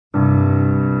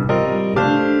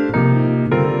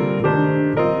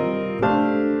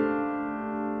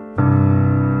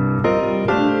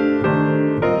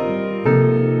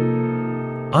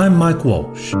I'm Mike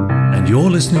Walsh, and you're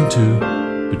listening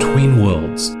to Between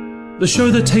Worlds, the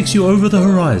show that takes you over the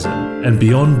horizon and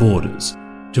beyond borders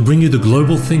to bring you the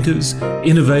global thinkers,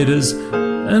 innovators,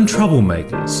 and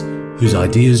troublemakers whose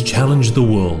ideas challenge the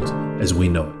world as we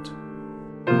know it.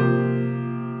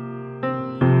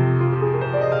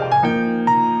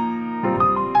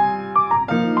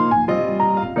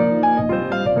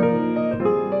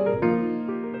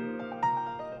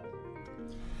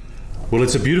 Well,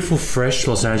 it's a beautiful, fresh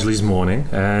Los Angeles morning,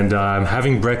 and I'm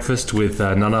having breakfast with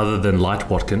none other than Light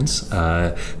Watkins,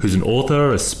 who's an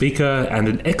author, a speaker, and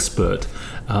an expert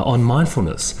on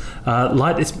mindfulness.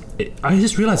 Light, I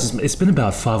just realized it's been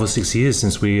about 5 or 6 years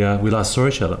since we last saw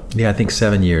each other. Yeah, I think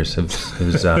 7 years.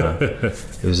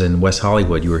 It was in West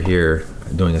Hollywood. You were here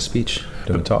doing a speech,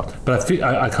 doing a talk. But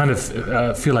I kind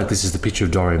of feel like this is the picture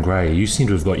of Dorian Gray. You seem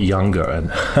to have got younger,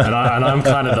 and I'm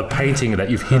kind of the painting that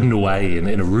you've hidden away in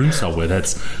a room somewhere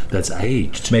that's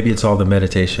aged. Maybe it's all the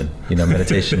meditation. You know,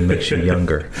 meditation makes you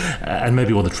younger. And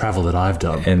maybe all the travel that I've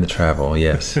done. And the travel,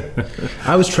 yes.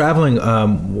 I was traveling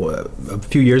a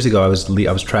few years ago. I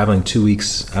was traveling 2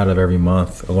 weeks out of every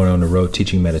month, going on the road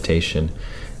teaching meditation,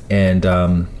 and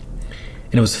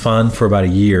it was fun for about a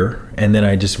year. And then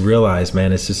I just realized,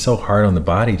 man, it's just so hard on the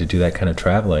body to do that kind of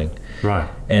traveling. Right.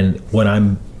 And what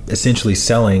I'm essentially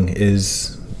selling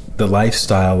is the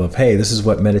lifestyle of, hey, this is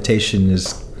what meditation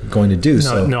is going to do.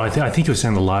 I think you're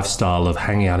saying the lifestyle of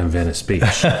hanging out in Venice Beach,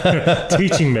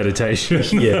 teaching meditation.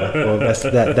 Yeah, well,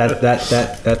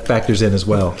 that factors in as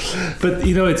well. But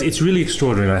you know, it's really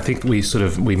extraordinary. I think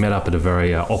we met up at a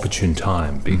very opportune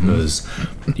time, because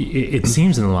it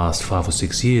seems in the last 5 or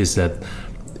 6 years that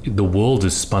the world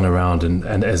has spun around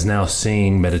and is now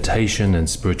seeing meditation and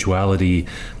spirituality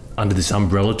under this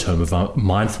umbrella term of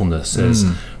mindfulness as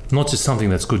not just something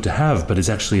that's good to have, but is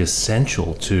actually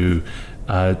essential to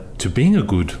being a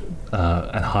good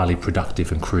and highly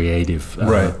productive and creative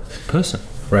person.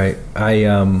 Right.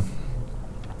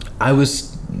 I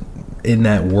was in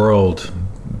that world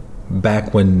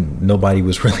back when nobody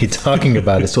was really talking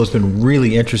about it, so it's been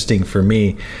really interesting for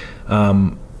me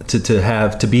to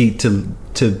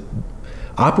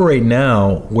operate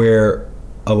now where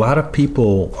a lot of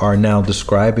people are now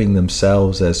describing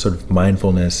themselves as sort of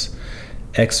mindfulness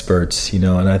experts, you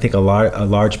know, and I think a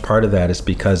large part of that is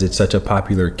because it's such a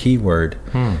popular keyword,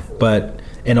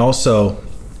 and also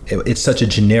it's such a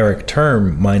generic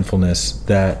term, mindfulness,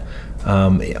 that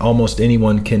almost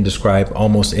anyone can describe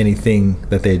almost anything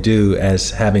that they do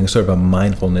as having sort of a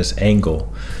mindfulness angle.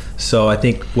 So I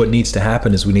think what needs to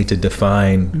happen is we need to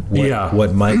define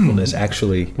what mindfulness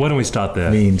actually Why don't we start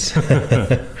there? means.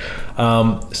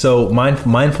 So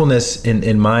mindfulness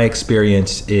in my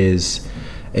experience is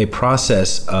a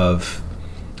process of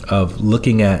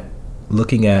looking at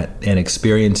and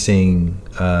experiencing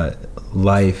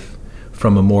life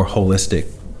from a more holistic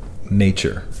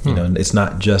nature. You know, it's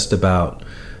not just about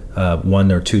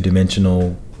one or two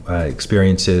dimensional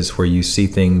experiences where you see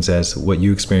things as what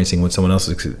you're experiencing, what someone else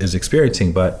is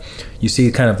experiencing, but you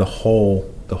see kind of the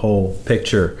whole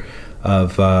picture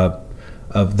of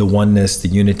the oneness, the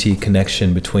unity,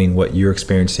 connection between what you're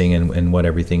experiencing and what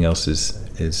everything else is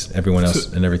everyone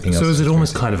else and everything else. So is it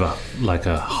almost kind of like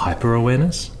a hyper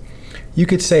awareness? You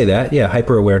could say that, yeah,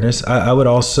 hyper awareness. I would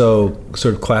also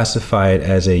sort of classify it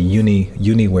as a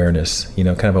uni-awareness, you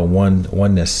know, kind of a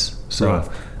oneness. So right.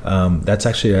 That's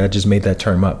actually, I just made that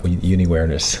term up,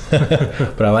 uni-awareness,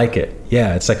 but I like it.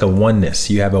 Yeah, it's like a oneness.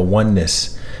 You have a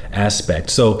oneness aspect.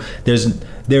 So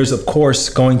there's of course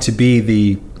going to be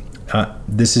the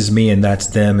this is me and that's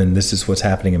them and this is what's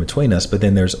happening in between us. But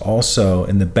then there's also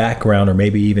in the background, or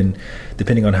maybe even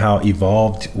depending on how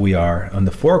evolved we are, on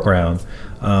the foreground,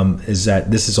 is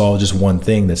that this is all just one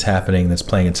thing that's happening, that's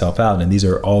playing itself out. And these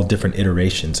are all different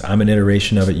iterations. I'm an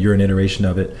iteration of it, you're an iteration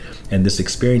of it. And this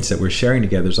experience that we're sharing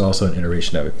together is also an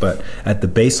iteration of it. But at the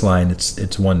baseline,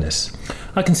 it's oneness.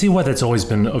 I can see why that's always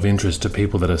been of interest to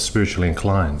people that are spiritually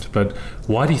inclined. But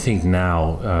why do you think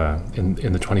now, in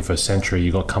the 21st century,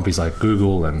 you've got companies like Google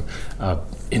and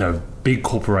big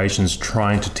corporations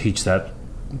trying to teach that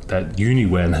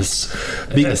uni-awareness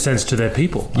sense to their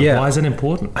people? Yeah. Why is it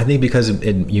important? I think because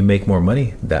you make more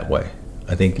money that way.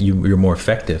 I think you're more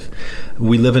effective.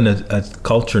 We live in a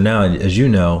culture now, as you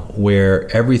know,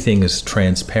 where everything is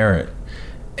transparent.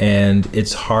 And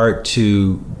it's hard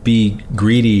to be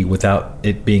greedy without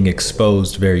it being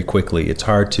exposed very quickly. It's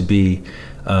hard to be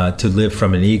to live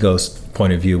from an ego's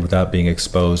point of view without being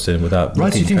exposed and without.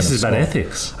 Right. So you think this is about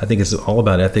ethics? I think it's all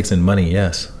about ethics and money.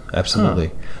 Yes,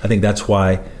 absolutely. I think that's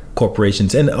why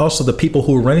corporations and also the people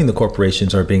who are running the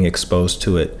corporations are being exposed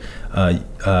to it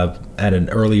at an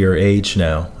earlier age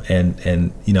now.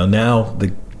 And now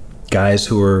guys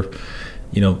who are,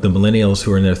 the millennials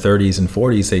who are in their 30s and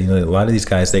 40s, a lot of these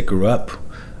guys, they grew up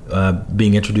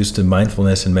being introduced to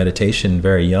mindfulness and meditation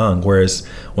very young. Whereas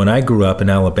when I grew up in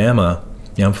Alabama,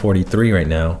 I'm 43 right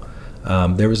now,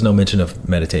 there was no mention of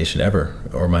meditation ever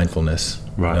or mindfulness.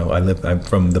 Right. I'm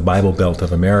from the Bible Belt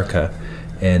of America.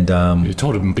 And you're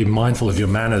told to be mindful of your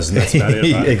manners, and that's about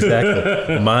it, right?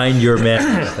 Exactly. Mind your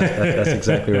manners. That's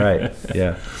exactly right.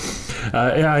 Yeah.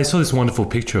 I saw this wonderful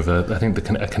picture of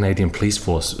a Canadian police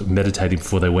force meditating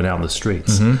before they went out in the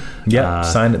streets. Mm-hmm.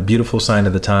 Yeah, beautiful sign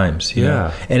of the times.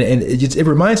 Yeah, and it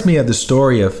reminds me of the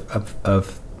story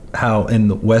of how in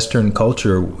the Western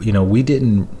culture,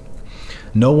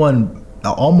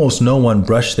 almost no one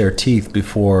brushed their teeth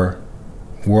before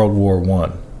World War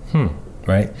I.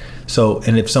 Right? So,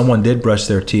 and if someone did brush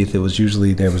their teeth, it was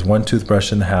usually there was one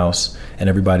toothbrush in the house and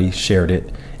everybody shared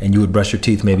it, and you would brush your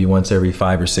teeth maybe once every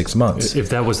 5 or 6 months. If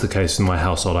that was the case in my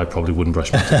household, I probably wouldn't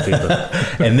brush my teeth either.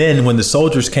 And then when the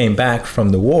soldiers came back from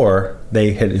the war,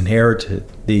 they had inherited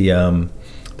the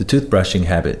toothbrushing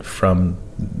habit from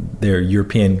their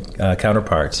European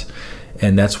counterparts.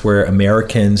 And that's where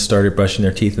Americans started brushing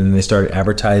their teeth, and then they started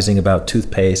advertising about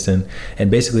toothpaste, and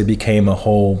basically became a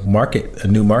whole market, a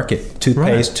new market,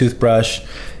 toothpaste, toothbrush,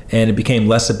 and it became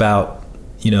less about,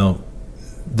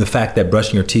 the fact that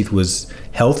brushing your teeth was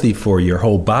healthy for your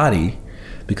whole body,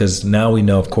 because now we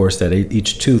know, of course, that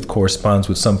each tooth corresponds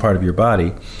with some part of your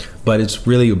body, but it's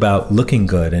really about looking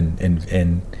good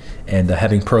and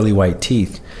having pearly white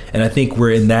teeth. And I think we're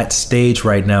in that stage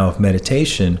right now of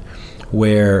meditation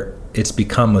where it's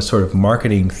become a sort of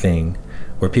marketing thing,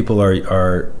 where people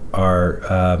are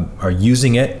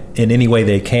using it in any way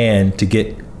they can to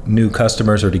get new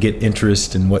customers or to get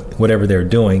interest in whatever they're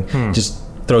doing. Just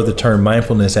throw the term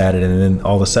mindfulness at it, and then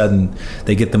all of a sudden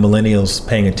they get the millennials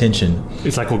paying attention.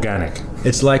 It's like organic.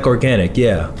 It's like organic,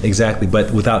 yeah, exactly,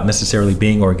 but without necessarily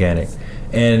being organic.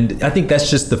 And I think that's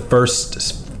just the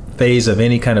first phase of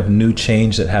any kind of new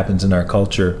change that happens in our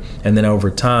culture, and then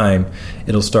over time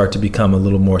it'll start to become a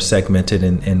little more segmented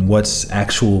in what's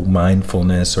actual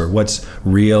mindfulness or what's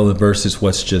real versus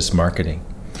what's just marketing.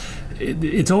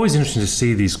 It's always interesting to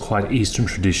see these quite Eastern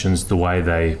traditions, the way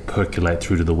they percolate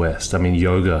through to the West. I mean,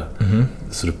 yoga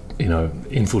sort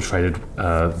of infiltrated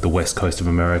the West Coast of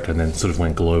America and then sort of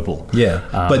went global. Yeah,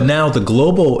 but now the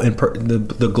global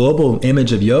the global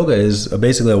image of yoga is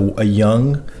basically a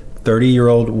young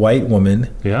 30-year-old white woman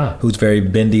who's very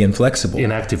bendy and flexible.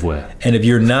 In activewear. And if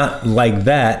you're not like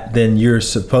that, then you're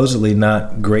supposedly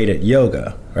not great at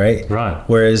yoga, right? Right.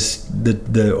 Whereas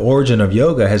the origin of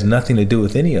yoga has nothing to do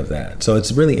with any of that. So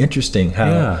it's really interesting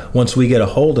how once we get a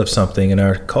hold of something in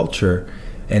our culture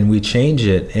and we change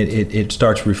it, it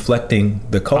starts reflecting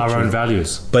the culture. Our own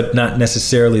values. But not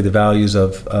necessarily the values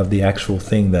of the actual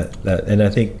thing that and I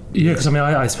think... Yeah, because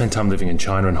I spent time living in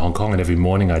China and Hong Kong, and every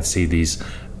morning I'd see these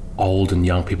old and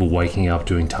young people waking up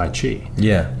doing Tai Chi.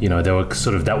 Yeah. They were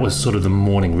that was sort of the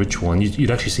morning ritual, and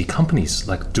you'd actually see companies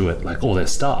do it, all their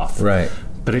staff. Right.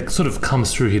 But it sort of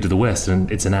comes through here to the West,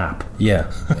 and it's an app.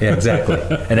 Yeah, exactly.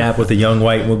 An app with a young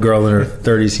white girl in her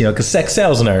 30s, because sex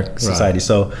sells in our society. Right.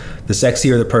 So the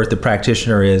sexier the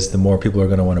practitioner is, the more people are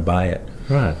going to want to buy it.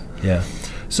 Right. Yeah.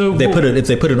 So if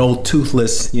they put an old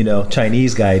toothless,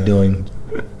 Chinese guy doing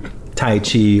Tai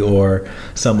Chi, or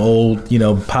some old,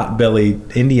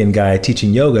 pot-bellied Indian guy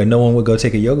teaching yoga, no one would go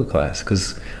take a yoga class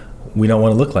because we don't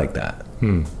want to look like that.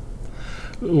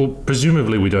 Well,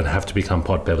 presumably we don't have to become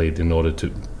pot-bellied in order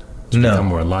to become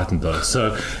more enlightened, though.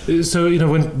 So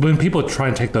when people try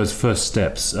and take those first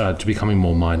steps to becoming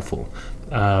more mindful,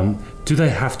 do they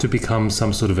have to become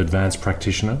some sort of advanced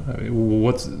practitioner?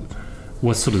 What's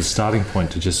sort of the starting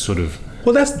point to just sort of...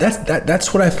 Well,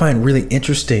 that's what I find really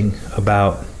interesting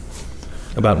about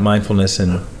mindfulness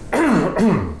and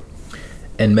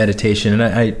meditation, and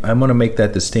I want to make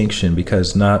that distinction,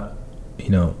 because not,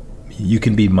 you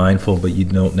can be mindful but you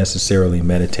don't necessarily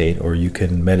meditate, or you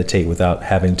can meditate without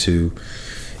having to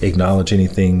acknowledge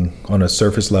anything on a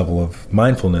surface level of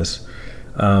mindfulness.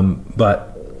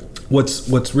 But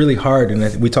what's really hard,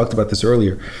 and we talked about this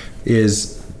earlier,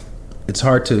 is it's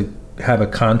hard to have a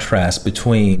contrast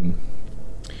between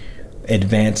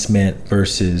advancement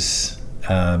versus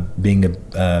being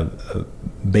a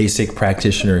basic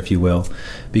practitioner, if you will,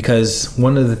 because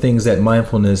one of the things that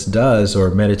mindfulness does,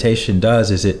 or meditation does,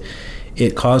 is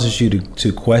it causes you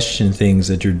to question things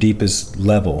at your deepest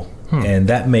level, and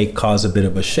that may cause a bit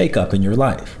of a shakeup in your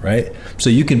life, right? So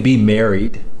you can be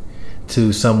married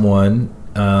to someone,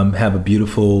 have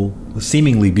a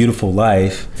seemingly beautiful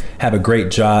life, have a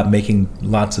great job, making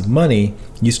lots of money.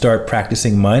 You start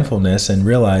practicing mindfulness and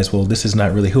realize, well, this is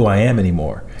not really who I am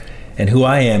anymore. And who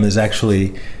I am is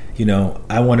actually,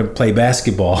 I want to play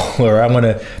basketball, or I want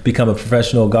to become a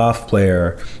professional golf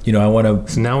player. I want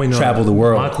to So now we know travel the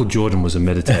world. Michael Jordan was a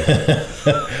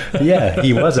meditator. Yeah,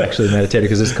 he was actually a meditator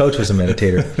because his coach was a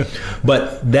meditator.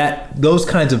 But those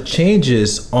kinds of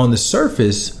changes on the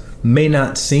surface may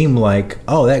not seem like,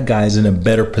 oh, that guy's in a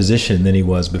better position than he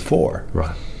was before.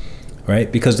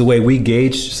 Right? Because the way we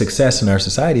gauge success in our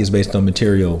society is based on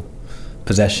material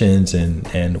possessions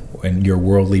and your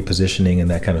worldly positioning and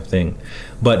that kind of thing.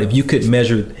 But if you could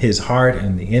measure his heart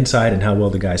and the inside and how well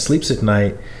the guy sleeps at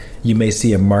night, you may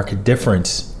see a marked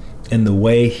difference in the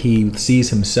way he sees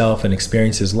himself and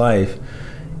experiences life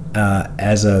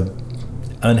as a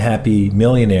unhappy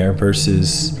millionaire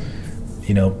versus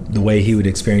the way he would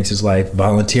experience his life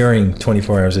volunteering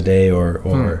 24 hours a day or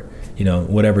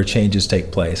whatever changes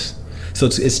take place. So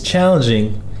it's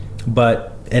challenging,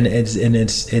 but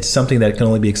it's something that can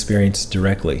only be experienced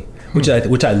directly, which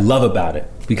I love about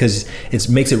it, because it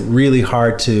makes it really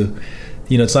hard to,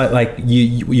 it's not like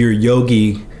you're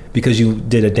yogi because you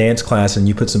did a dance class and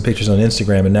you put some pictures on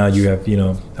Instagram and now you have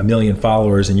 1 million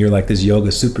followers and you're like this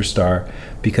yoga superstar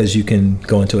because you can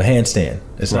go into a handstand.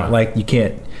 It's not like you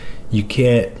can't fake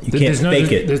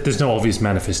it. There's no obvious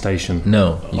manifestation.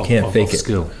 No, you can't fake it.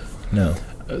 Skill. No.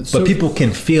 But people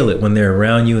can feel it when they're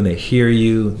around you and they hear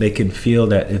you. They can feel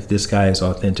that if this guy is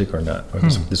authentic or not, or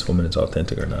this woman is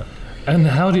authentic or not. And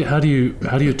how do you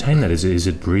attain that? Is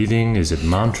it breathing? Is it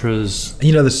mantras?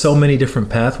 There's so many different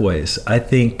pathways. I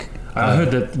think I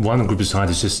heard that one group of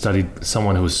scientists just studied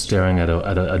someone who was staring at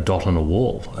a dot on a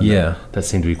wall. And that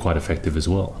seemed to be quite effective as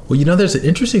well. Well, there's an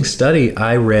interesting study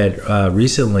I read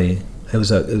recently. It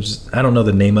was I don't know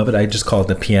the name of it. I just call it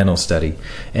the piano study.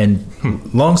 And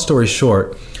long story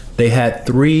short, they had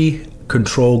 3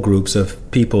 control groups of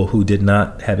people who did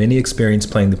not have any experience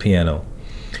playing the piano.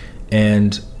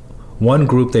 And one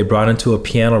group they brought into a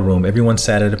piano room. Everyone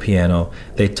sat at a piano.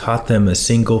 They taught them a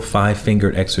single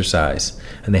 5-fingered exercise.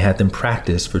 And they had them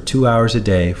practice for 2 hours a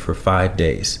day for 5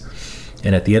 days.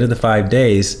 And at the end of the 5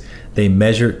 days, they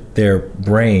measured their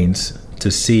brains to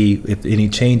see if any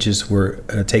changes were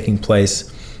taking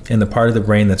place in the part of the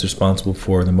brain that's responsible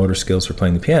for the motor skills for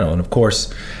playing the piano. And of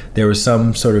course, there was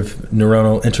some sort of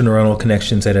interneuronal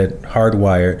connections that had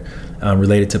hardwired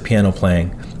related to piano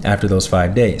playing after those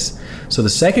 5 days. So the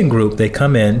second group, they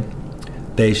come in,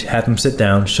 they have them sit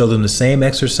down, show them the same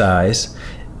exercise.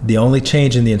 The only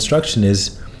change in the instruction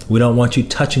is, we don't want you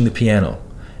touching the piano.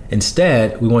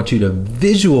 Instead, we want you to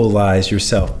visualize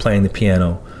yourself playing the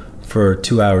piano for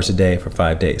 2 hours a day for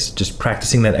 5 days, just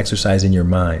practicing that exercise in your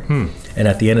mind. And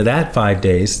at the end of that 5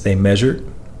 days, they measured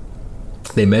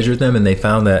them, and they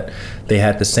found that they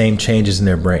had the same changes in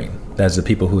their brain as the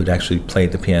people who had actually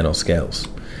played the piano scales.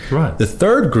 Right. The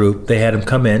third group, they had them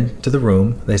come in to the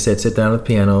room. They said, sit down at the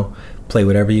piano, play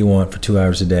whatever you want for 2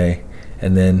 hours a day,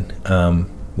 and then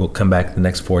we'll come back the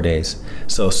next 4 days.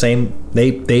 So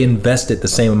they invested the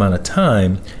same amount of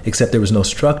time, except there was no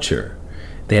structure.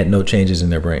 They had no changes in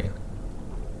their brain.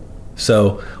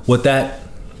 So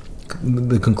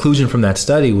the conclusion from that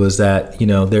study was that,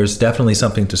 there's definitely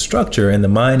something to structure, and the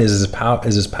mind is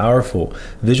as powerful.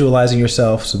 Visualizing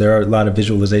yourself, so there are a lot of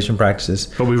visualization practices.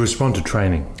 But we respond to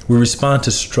training. We respond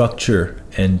to structure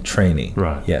and training.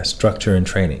 Right. Yeah, structure and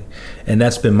training. And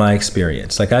that's been my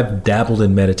experience. Like, I've dabbled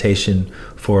in meditation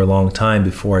for a long time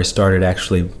before I started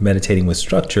actually meditating with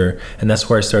structure, and that's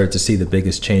where I started to see the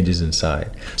biggest changes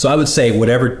inside. So I would say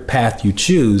whatever path you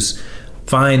choose,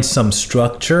 find some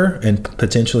structure and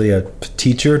potentially a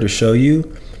teacher to show you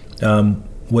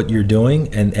what you're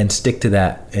doing, and stick to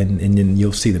that, and then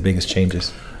you'll see the biggest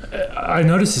changes. I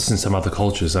noticed this in some other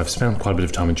cultures. I've spent quite a bit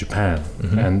of time in Japan,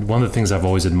 and one of the things I've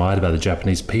always admired about the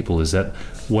Japanese people is that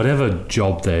whatever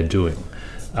job they're doing,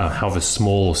 however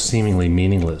small or seemingly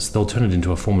meaningless, they'll turn it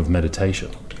into a form of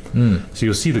meditation. So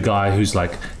you'll see the guy who's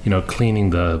like,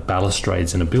 cleaning the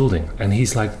balustrades in a building, and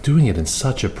he's like doing it in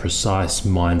such a precise,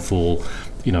 mindful,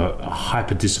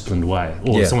 hyper-disciplined way.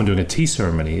 Or someone doing a tea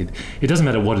ceremony. It doesn't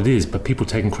matter what it is, but people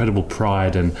take incredible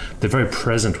pride, and they're very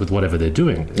present with whatever they're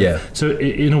doing. Yeah. So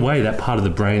in a way, that part of the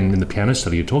brain in the piano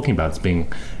study you're talking about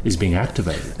is being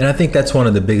activated. And I think that's one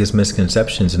of the biggest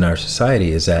misconceptions in our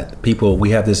society, is that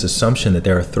we have this assumption that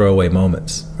there are throwaway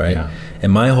moments, right? Yeah.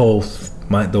 And my whole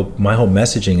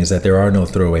messaging is that there are no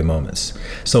throwaway moments.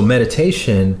 So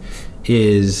meditation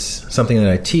is something that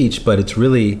I teach, but it's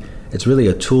really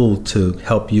a tool to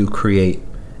help you create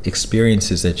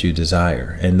experiences that you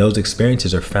desire. And those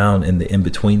experiences are found in the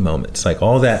in-between moments. Like,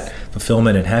 all that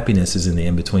fulfillment and happiness is in the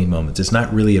in-between moments. It's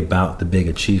not really about the big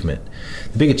achievement.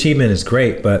 The big achievement is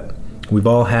great, but we've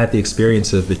all had the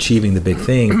experience of achieving the big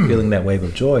thing, feeling that wave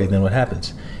of joy, and then what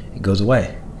happens? It goes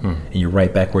away. and you're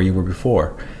right back where you were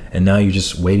before. And now you're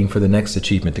just waiting for the next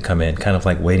achievement to come in, kind of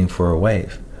like waiting for a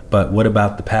wave. But what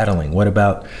about the paddling? What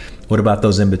about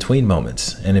those in-between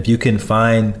moments? And if you can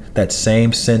find that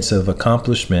same sense of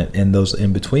accomplishment in those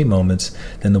in-between moments,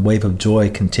 then the wave of joy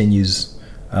continues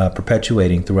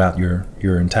perpetuating throughout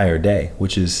your entire day,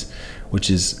 which is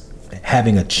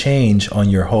having a change on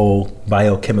your whole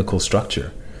biochemical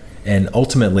structure, and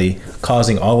ultimately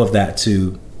causing all of that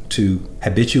to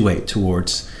habituate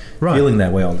towards feeling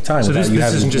that way all the time, so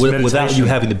without you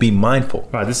having to be mindful.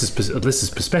 Right. This is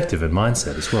perspective and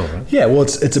mindset as well, right? Yeah. Well,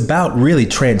 it's about really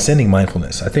transcending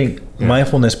mindfulness. I think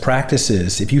mindfulness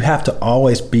practices, if you have to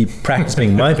always be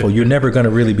practicing mindful, you're never going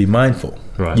to really be mindful.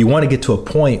 Right. You want to get to a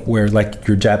point where, like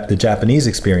the Japanese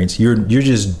experience, you're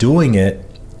just doing it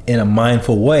in a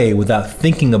mindful way without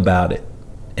thinking about it,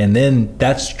 and then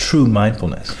that's true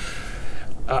mindfulness.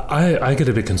 I get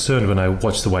a bit concerned when I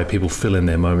watch the way people fill in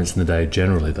their moments in the day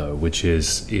generally, though, which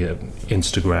is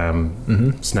Instagram,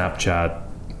 Snapchat,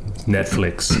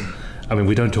 Netflix. I mean,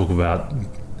 we don't talk about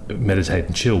meditate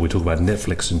and chill. We talk about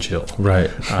Netflix and chill. Right.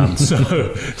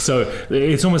 So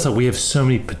it's almost like we have so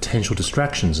many potential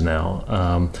distractions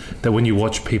now that when you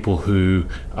watch people who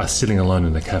are sitting alone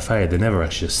in a cafe, they're never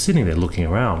actually just sitting there looking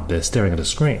around. They're staring at a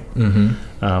screen.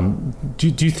 Do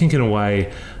you think in a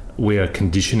way we are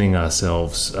conditioning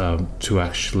ourselves to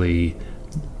actually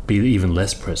be even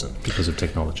less present because of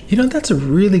technology? That's a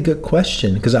really good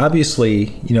question, because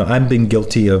obviously, I've been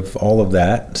guilty of all of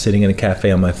that, sitting in a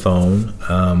cafe on my phone.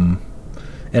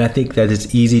 And I think that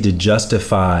it's easy to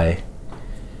justify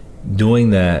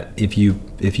doing that if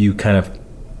you kind of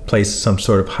place some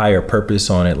sort of higher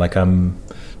purpose on it, like I'm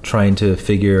trying to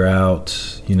figure out,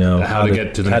 how to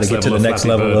get to the next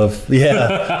level of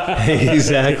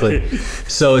exactly.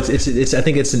 So it's I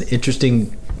think it's an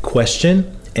interesting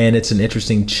question, and it's an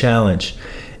interesting challenge,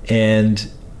 and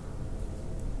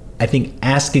I think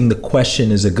asking the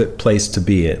question is a good place to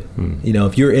be in.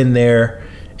 If you're in there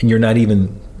and you're not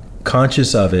even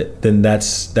conscious of it, then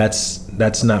that's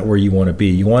not where you want to be.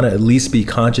 You want to at least be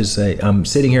conscious. Say, I'm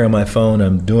sitting here on my phone,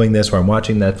 I'm doing this, or I'm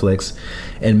watching Netflix,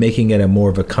 and making it a more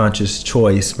of a conscious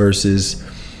choice versus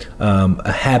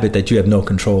a habit that you have no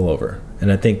control over.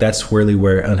 And I think that's really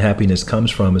where unhappiness comes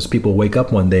from, is people wake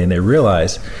up one day and they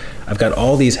realize, I've got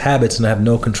all these habits and I have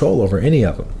no control over any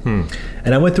of them.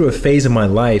 And I went through a phase in my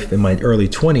life in my early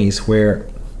 20s where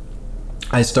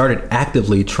I started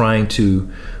actively trying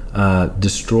to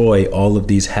destroy all of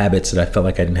these habits that I felt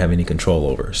like I didn't have any control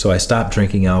over. So I stopped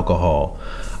drinking alcohol.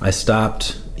 I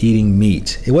stopped eating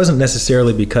meat. It wasn't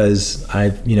necessarily because I,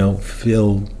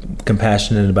 feel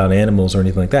compassionate about animals or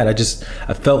anything like that.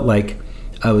 I felt like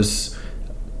I was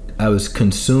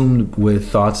consumed with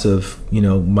thoughts of,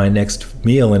 my next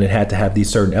meal, and it had to have these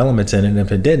certain elements in it. And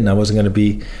if it didn't, I wasn't going to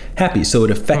be happy. So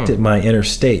it affected my inner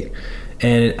state.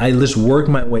 And I just worked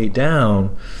my way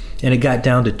down, and it got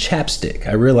down to chapstick.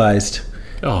 I realized.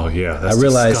 Oh yeah, that's a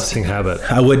disgusting habit.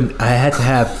 I had to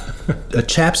have a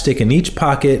chapstick in each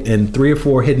pocket and 3 or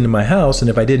 4 hidden in my house. And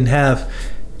if I didn't have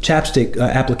chapstick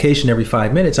application every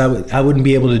 5 minutes, I wouldn't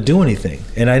be able to do anything.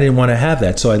 And I didn't want to have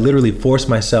that. So I literally forced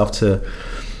myself to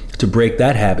break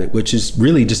that habit, which is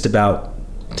really just about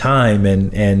time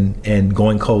and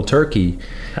going cold turkey.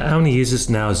 How many years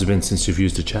now has it been since you've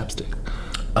used a chapstick?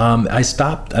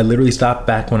 I literally stopped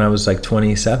back when I was like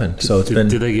 27. So it's been.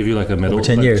 Did they give you like a medal? Over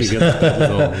 10 years.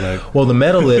 Well, the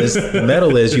medal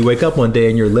is you wake up one day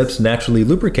and your lips naturally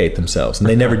lubricate themselves, and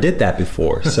they never did that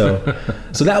before. So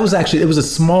that was it was a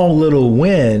small little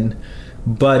win,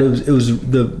 but it was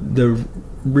the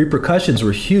repercussions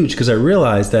were huge, because I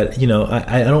realized that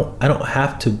I don't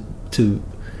have to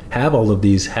have all of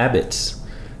these habits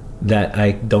that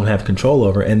I don't have control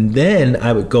over. And then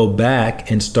I would go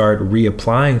back and start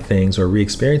reapplying things or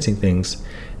re-experiencing things,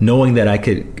 knowing that I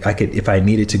could if I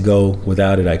needed to go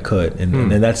without it, I could.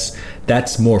 And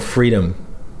that's more freedom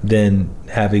than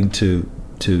having to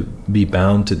be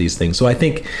bound to these things. So I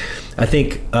think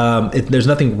there's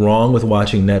nothing wrong with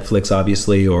watching Netflix,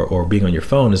 obviously, or being on your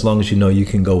phone, as long as you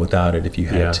can go without it if you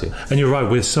had to. And you're right,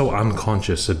 we're so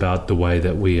unconscious about the way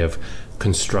that we have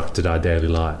constructed our daily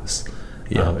lives.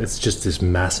 It's just this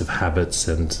massive habits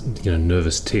and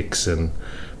nervous tics and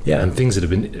things that have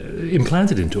been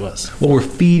implanted into us. Well, we're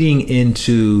feeding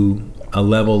into a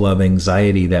level of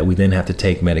anxiety that we then have to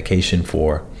take medication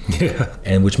for.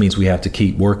 And which means we have to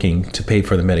keep working to pay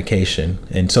for the medication.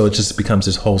 And so it just becomes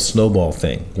this whole snowball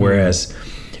thing. Whereas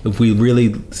if we really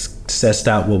sussed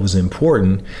out what was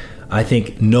important, I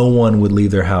think no one would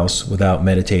leave their house without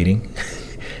meditating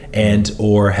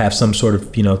or have some sort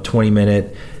of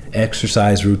 20-minute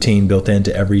exercise routine built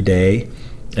into every day.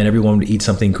 and everyone would eat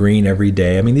something green every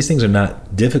day. I mean, these things are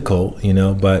not difficult,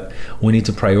 but we need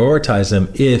to prioritize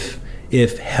them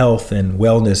if health and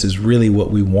wellness is really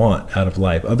what we want out of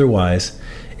life. Otherwise,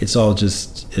 it's all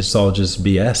just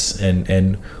BS.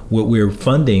 And what we're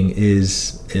funding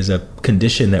is a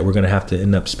condition that we're going to have to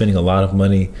end up spending a lot of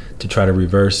money to try to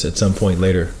reverse at some point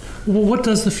later. Well, what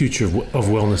does the future of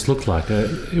wellness look like?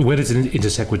 Where does it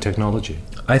intersect with technology?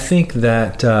 I think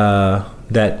that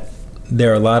that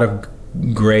there are a lot of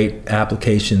great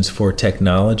applications for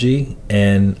technology,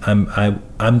 and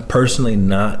I'm personally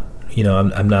not,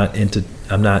 I'm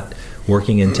not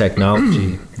working in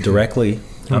technology directly.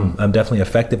 I'm definitely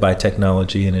affected by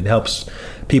technology, and it helps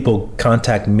people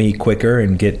contact me quicker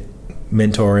and get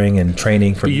mentoring and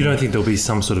training for. But you don't think there'll be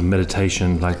some sort of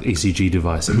meditation like ECG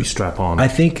device that we strap on? I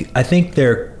think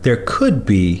there could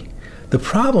be. The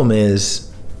problem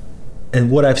is, and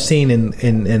what I've seen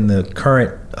in the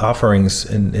current offerings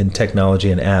in technology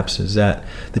and apps, is that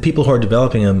the people who are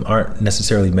developing them aren't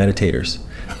necessarily meditators.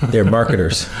 They're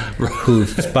marketers who've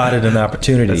spotted an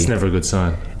opportunity. That's never a good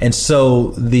sign. And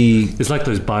so it's like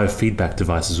those biofeedback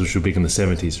devices which were big in the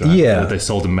 70s, right? Yeah. They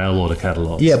sold in mail order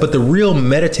catalogs. Yeah, but the real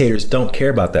meditators don't care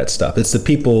about that stuff. It's the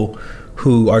people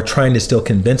who are trying to still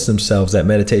convince themselves that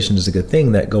meditation is a good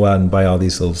thing that go out and buy all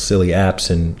these little silly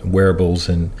apps and wearables,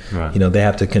 and right. They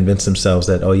have to convince themselves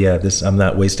that, oh yeah, I'm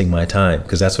not wasting my time,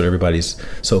 because that's what everybody's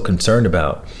so concerned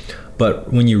about. But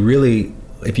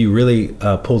if you really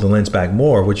pull the lens back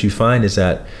more, what you find is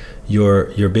that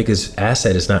your biggest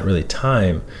asset is not really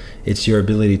time, it's your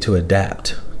ability to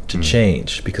adapt, to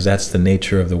change, because that's the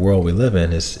nature of the world we live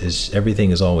in, is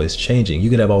everything is always changing. You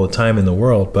can have all the time in the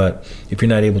world, but if you're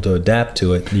not able to adapt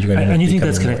to it, you're going to have to. And you think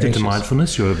that's connected to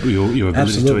mindfulness, your ability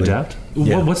Absolutely. to adapt?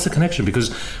 Yeah. What's the connection?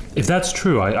 Because if that's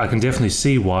true, I can definitely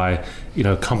see why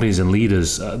companies and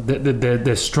leaders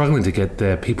they're struggling to get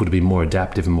their people to be more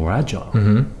adaptive and more agile.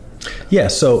 Mm-hmm. Yeah,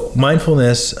 so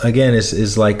mindfulness again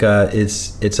is like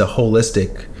it's a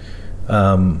holistic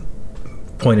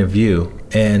point of view,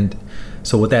 and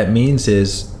so what that means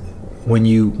is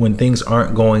when things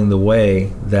aren't going the way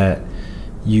that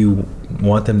you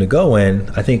want them to go in,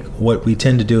 I think what we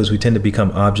tend to do is we tend to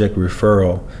become object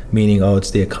referral, meaning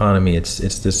it's the economy,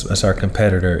 it's our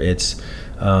competitor, it's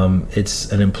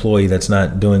an employee that's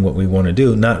not doing what we want to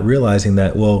do, not realizing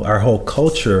that our whole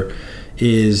culture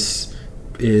is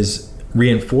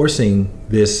reinforcing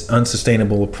this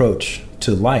unsustainable approach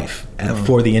to life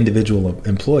for the individual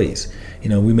employees.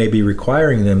 We may be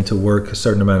requiring them to work a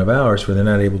certain amount of hours where they're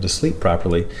not able to sleep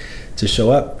properly, to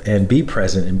show up and be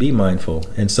present and be mindful.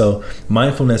 And so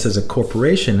mindfulness as a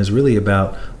corporation is really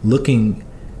about looking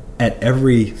at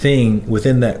everything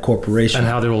within that corporation and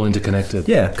how they're all interconnected.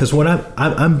 Yeah, because when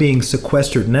I'm being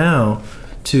sequestered now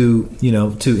to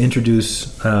introduce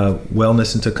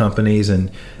wellness into companies,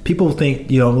 and people think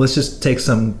let's just take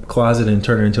some closet and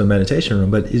turn it into a meditation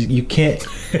room, but you can't.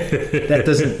 That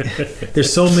doesn't.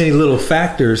 There's so many little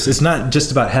factors. It's not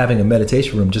just about having a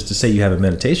meditation room just to say you have a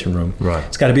meditation room. Right.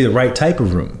 It's got to be the right type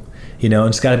of room. And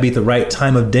it's got to be the right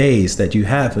time of days that you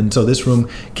have, and so this room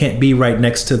can't be right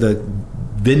next to the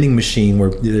vending machine where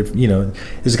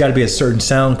there's got to be a certain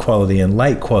sound quality and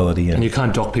light quality, and you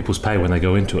can't dock people's pay when they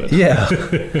go into it. Yeah.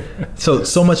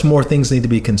 so much more things need to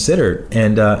be considered,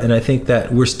 and I think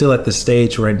that we're still at the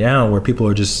stage right now where people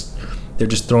are just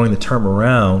throwing the term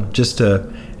around just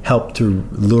to help to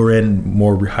lure in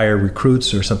more higher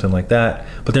recruits or something like that,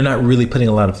 but they're not really putting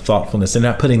a lot of thoughtfulness. They're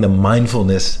not putting the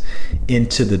mindfulness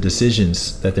into the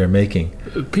decisions that they're making.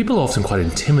 People are often quite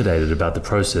intimidated about the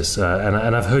process, and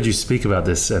I've heard you speak about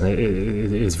this, and it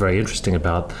is very interesting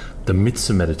about the myths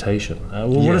of meditation.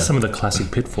 What are some of the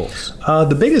classic pitfalls?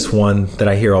 The biggest one that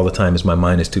I hear all the time is my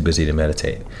mind is too busy to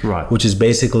meditate. Right. Which is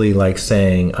basically like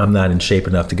saying I'm not in shape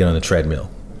enough to get on the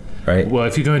treadmill. Right. Well,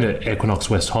 if you're going to Equinox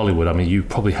West Hollywood, you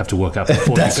probably have to work out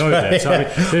before you go there. So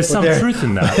there's some truth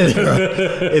in that.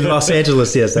 In Los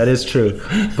Angeles, yes, that is true.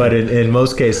 But in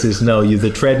most cases, no. The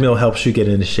treadmill helps you get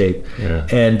into shape. Yeah.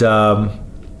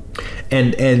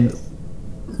 And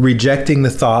rejecting the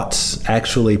thoughts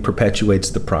actually perpetuates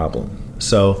the problem.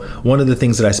 So one of the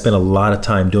things that I spend a lot of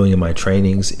time doing in my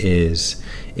trainings is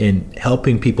in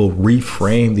helping people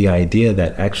reframe the idea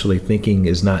that actually thinking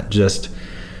is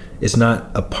it's not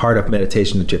a part of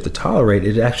meditation that you have to tolerate.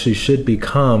 It actually should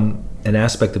become an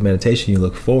aspect of meditation you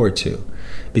look forward to.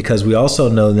 Because we also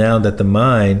know now that the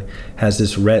mind has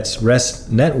this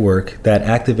rest network that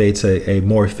activates a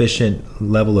more efficient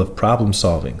level of problem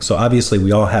solving. So obviously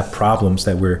we all have problems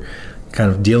that we're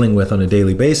kind of dealing with on a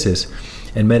daily basis.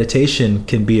 And meditation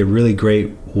can be a really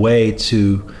great way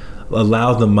to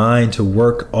allow the mind to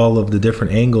work all of the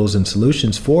different angles and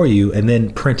solutions for you, and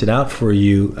then print it out for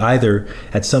you either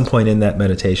at some point in that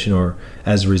meditation or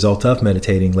as a result of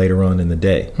meditating later on in the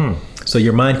day. So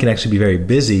your mind can actually be very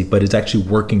busy, but it's actually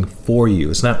working for you.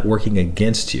 It's not working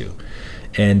against you.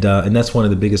 And that's one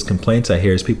of the biggest complaints I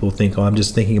hear is people think, I'm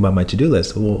just thinking about my to-do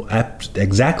list. Well,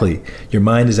 exactly. Your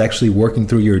mind is actually working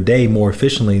through your day more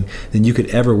efficiently than you could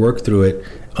ever work through it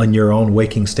on your own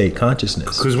waking state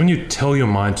consciousness. Because when you tell your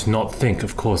mind to not think,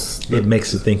 of course... It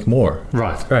makes it think more.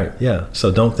 Right, yeah.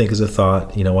 So don't think as a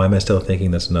thought. Why am I still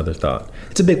thinking? That's another thought.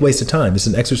 It's a big waste of time. It's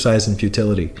an exercise in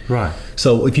futility. Right.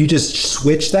 So if you just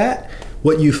switch that,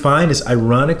 what you find is,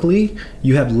 ironically,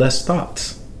 you have less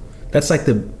thoughts. That's like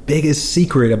the biggest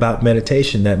secret about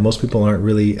meditation that most people aren't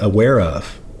really aware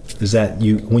of, is that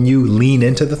when you lean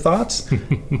into the thoughts,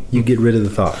 you get rid of the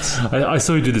thoughts. I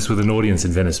saw you do this with an audience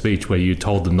in Venice Beach where you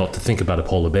told them not to think about a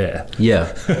polar bear.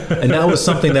 Yeah. And that was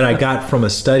something that I got from a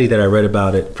study that I read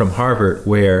about it from Harvard,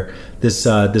 where this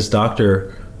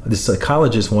doctor, this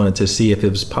psychologist, wanted to see if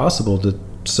it was possible to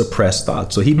suppress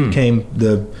thoughts. So he became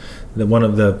one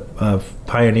of the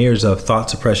pioneers of thought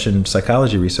suppression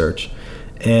psychology research.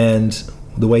 And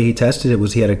the way he tested it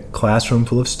was he had a classroom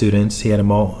full of students. He had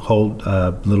them all hold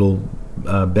little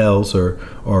bells or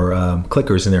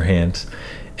clickers in their hands.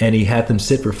 And he had them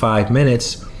sit for 5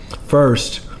 minutes,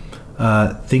 first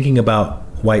thinking about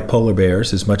white polar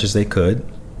bears as much as they could,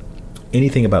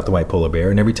 anything about the white polar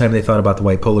bear. And every time they thought about the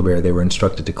white polar bear, they were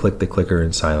instructed to click the clicker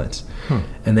in silence.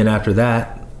 And then after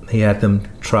that, he had them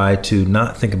try to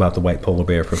not think about the white polar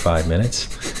bear for 5 minutes.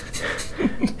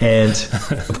 And,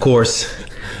 of course...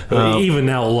 even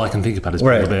now, all I can think about is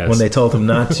polar bears. When they told them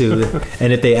not to,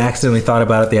 and if they accidentally thought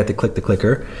about it, they had to click the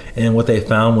clicker. And what they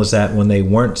found was that when they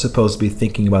weren't supposed to be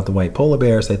thinking about the white polar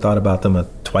bears, they thought about them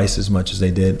twice as much as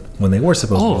they did when they were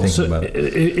supposed to be thinking about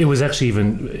it. It was actually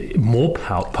even more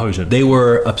potent. They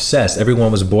were obsessed.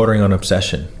 Everyone was bordering on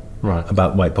obsession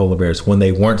about white polar bears when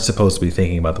they weren't supposed to be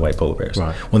thinking about the white polar bears.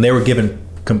 Right. When they were given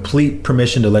complete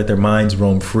permission to let their minds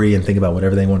roam free and think about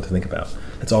whatever they wanted to think about.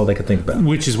 That's all they could think about.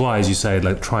 Which is why, as you say,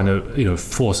 like trying to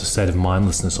force a state of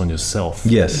mindlessness on yourself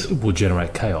will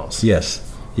generate chaos. Yes.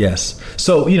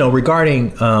 So, regarding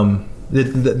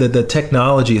the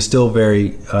technology is still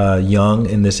very young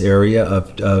in this area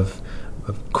of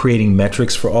creating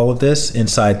metrics for all of this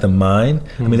inside the mind.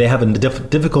 I mean, they have a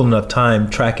difficult enough time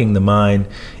tracking the mind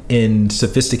in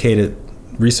sophisticated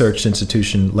research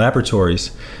institution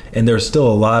laboratories, and there's still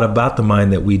a lot about the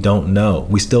mind that we don't know.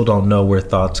 We still don't know where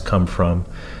thoughts come from.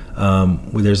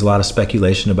 There's a lot of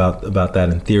speculation about that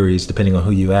in theories, depending on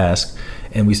who you ask,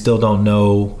 and we still don't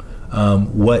know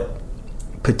what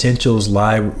potentials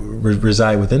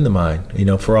reside within the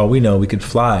mind. For all we know, we could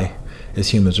fly as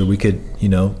humans, or we could,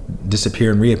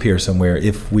 disappear and reappear somewhere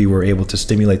if we were able to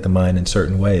stimulate the mind in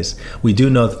certain ways. We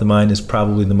do know that the mind is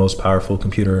probably the most powerful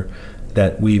computer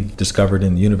that we've discovered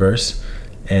in the universe.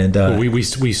 And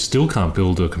we still can't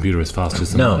build a computer as fast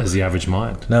as the average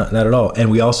mind. No, not at all.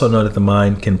 And we also know that the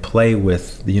mind can play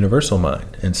with the universal mind.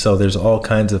 And so there's all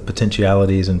kinds of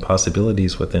potentialities and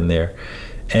possibilities within there.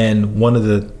 And one of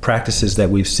the practices that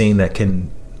we've seen that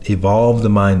can evolve the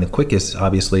mind the quickest,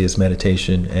 obviously, is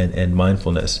meditation and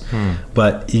mindfulness.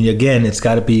 But again,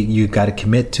 you've got to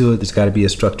commit to it. There's got to be a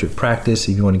structured practice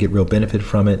if you want to get real benefit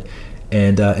from it.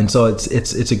 And so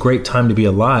it's a great time to be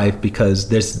alive, because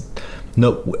there's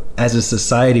as a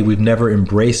society, we've never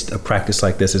embraced a practice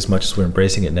like this as much as we're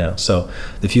embracing it now. So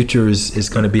the future is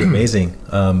going to be amazing.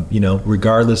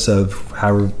 Regardless of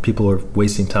how people are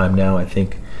wasting time now, I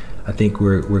think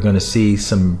we're going to see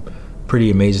some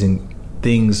pretty amazing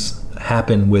things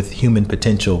happen with human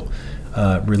potential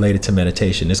related to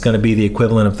meditation. It's going to be the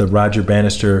equivalent of the Roger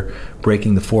Bannister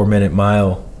breaking the 4-minute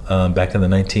mile back in the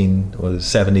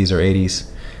 1970s or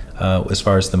 80s, as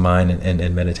far as the mind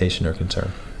and meditation are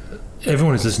concerned.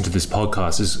 Everyone who's listened to this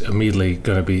podcast is immediately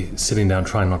going to be sitting down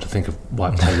trying not to think of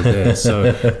white polar bears. So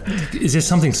is there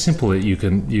something simple that you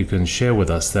can share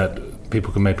with us that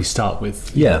people can maybe start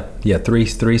with? Yeah.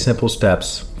 Three simple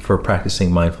steps for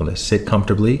practicing mindfulness. Sit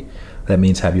comfortably. That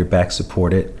means have your back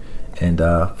supported. And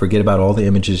forget about all the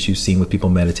images you've seen with people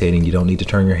meditating. You don't need to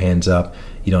turn your hands up.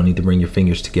 You don't need to bring your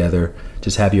fingers together.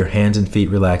 Just have your hands and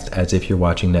feet relaxed as if you're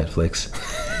watching Netflix.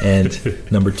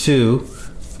 And number 2,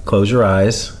 close your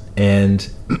eyes and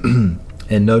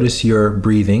notice your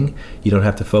breathing. You don't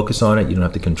have to focus on it. You don't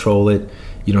have to control it.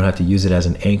 You don't have to use it as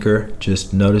an anchor.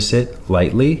 Just notice it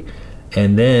lightly,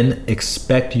 and then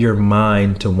expect your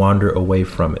mind to wander away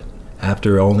from it.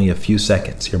 After only a few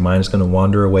seconds, your mind is going to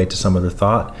wander away to some other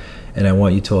thought, and I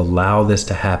want you to allow this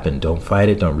to happen. Don't fight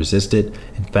it. Don't resist it.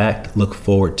 In fact, look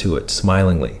forward to it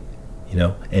smilingly.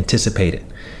 anticipate it.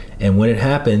 And when it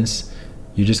happens,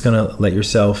 you're just going to let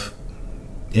yourself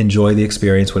enjoy the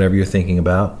experience, whatever you're thinking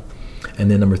about. And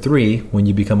then number 3, when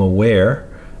you become aware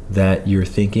that you're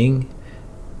thinking,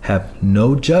 have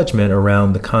no judgment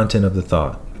around the content of the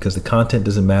thought, because the content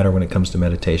doesn't matter when it comes to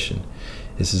meditation.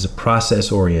 This is a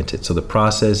process oriented. So the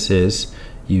process is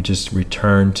you just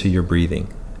return to your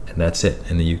breathing, and that's it.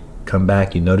 And then you come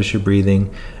back, you notice your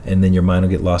breathing, and then your mind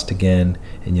will get lost again,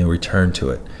 and you'll return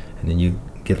to it. And then you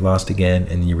get lost again,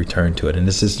 and you return to it. And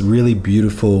this is really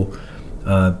beautiful,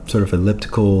 sort of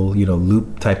elliptical,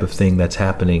 loop type of thing that's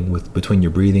happening between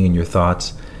your breathing and your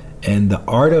thoughts. And the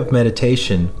art of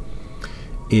meditation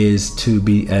is to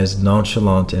be as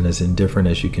nonchalant and as indifferent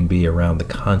as you can be around the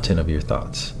content of your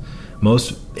thoughts.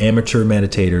 Most amateur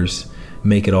meditators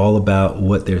make it all about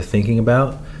what they're thinking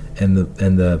about, and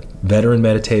the veteran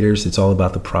meditators, it's all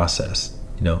about the process.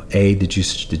 Did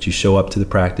you show up to the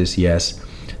practice? Yes.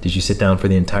 Did you sit down for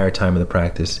the entire time of the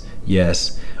practice?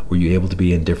 Yes. Were you able to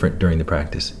be indifferent during the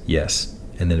practice? Yes.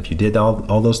 And then if you did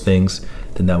all those things,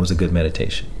 then that was a good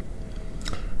meditation.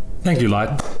 Thank you,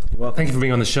 Light. You're welcome. Thank you for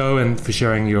being on the show and for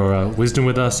sharing your wisdom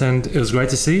with us, and it was great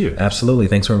to see you. Absolutely.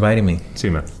 Thanks for inviting me. See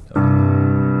you, man.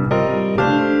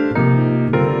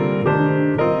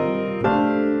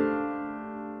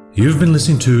 You've been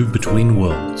listening to Between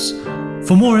Worlds.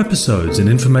 For more episodes and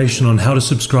information on how to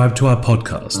subscribe to our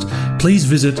podcast, please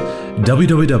visit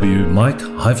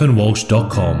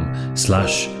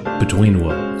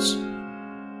www.mike-walsh.com/betweenworlds.